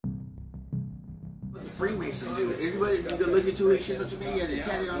Freemason dude. Everybody you can look into it, shit to me, he has it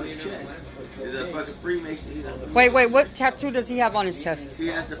tatted on his chest. He's a fucking Freemason. You know. Wait, what tattoo does he have on his chest? He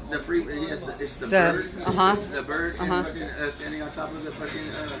has the it's the bird. The bird and fucking standing on top of the fucking.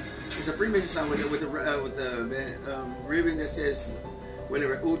 It's a Freemason sign with the ribbon that says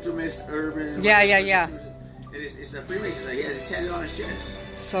whatever Ultimus Urban. Yeah. It's a Freemason sign. He has it tatted on his chest.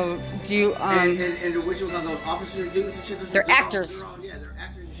 So do you and the witches on those officer dudes and shit. They're actors. They're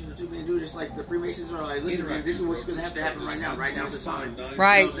actors and shit too. Dude, it's like the Freemasons are like, listen, man, this is what's gonna have to happen right now. Right now's the time.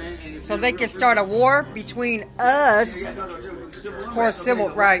 Right. You know so they can start a war between us for civil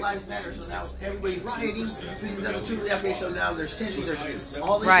right. So now everybody's rioting. This is another two. Okay, so now there's tension. There's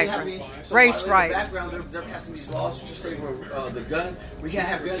all this right. shit happening. So race in right. the background, they're passing these laws to just say the gun. We can't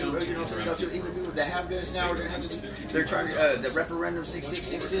have guns. You know, so they go to even people that have guns now. They're trying to the referendum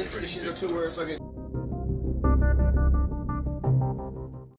 6666. This shit to where fucking.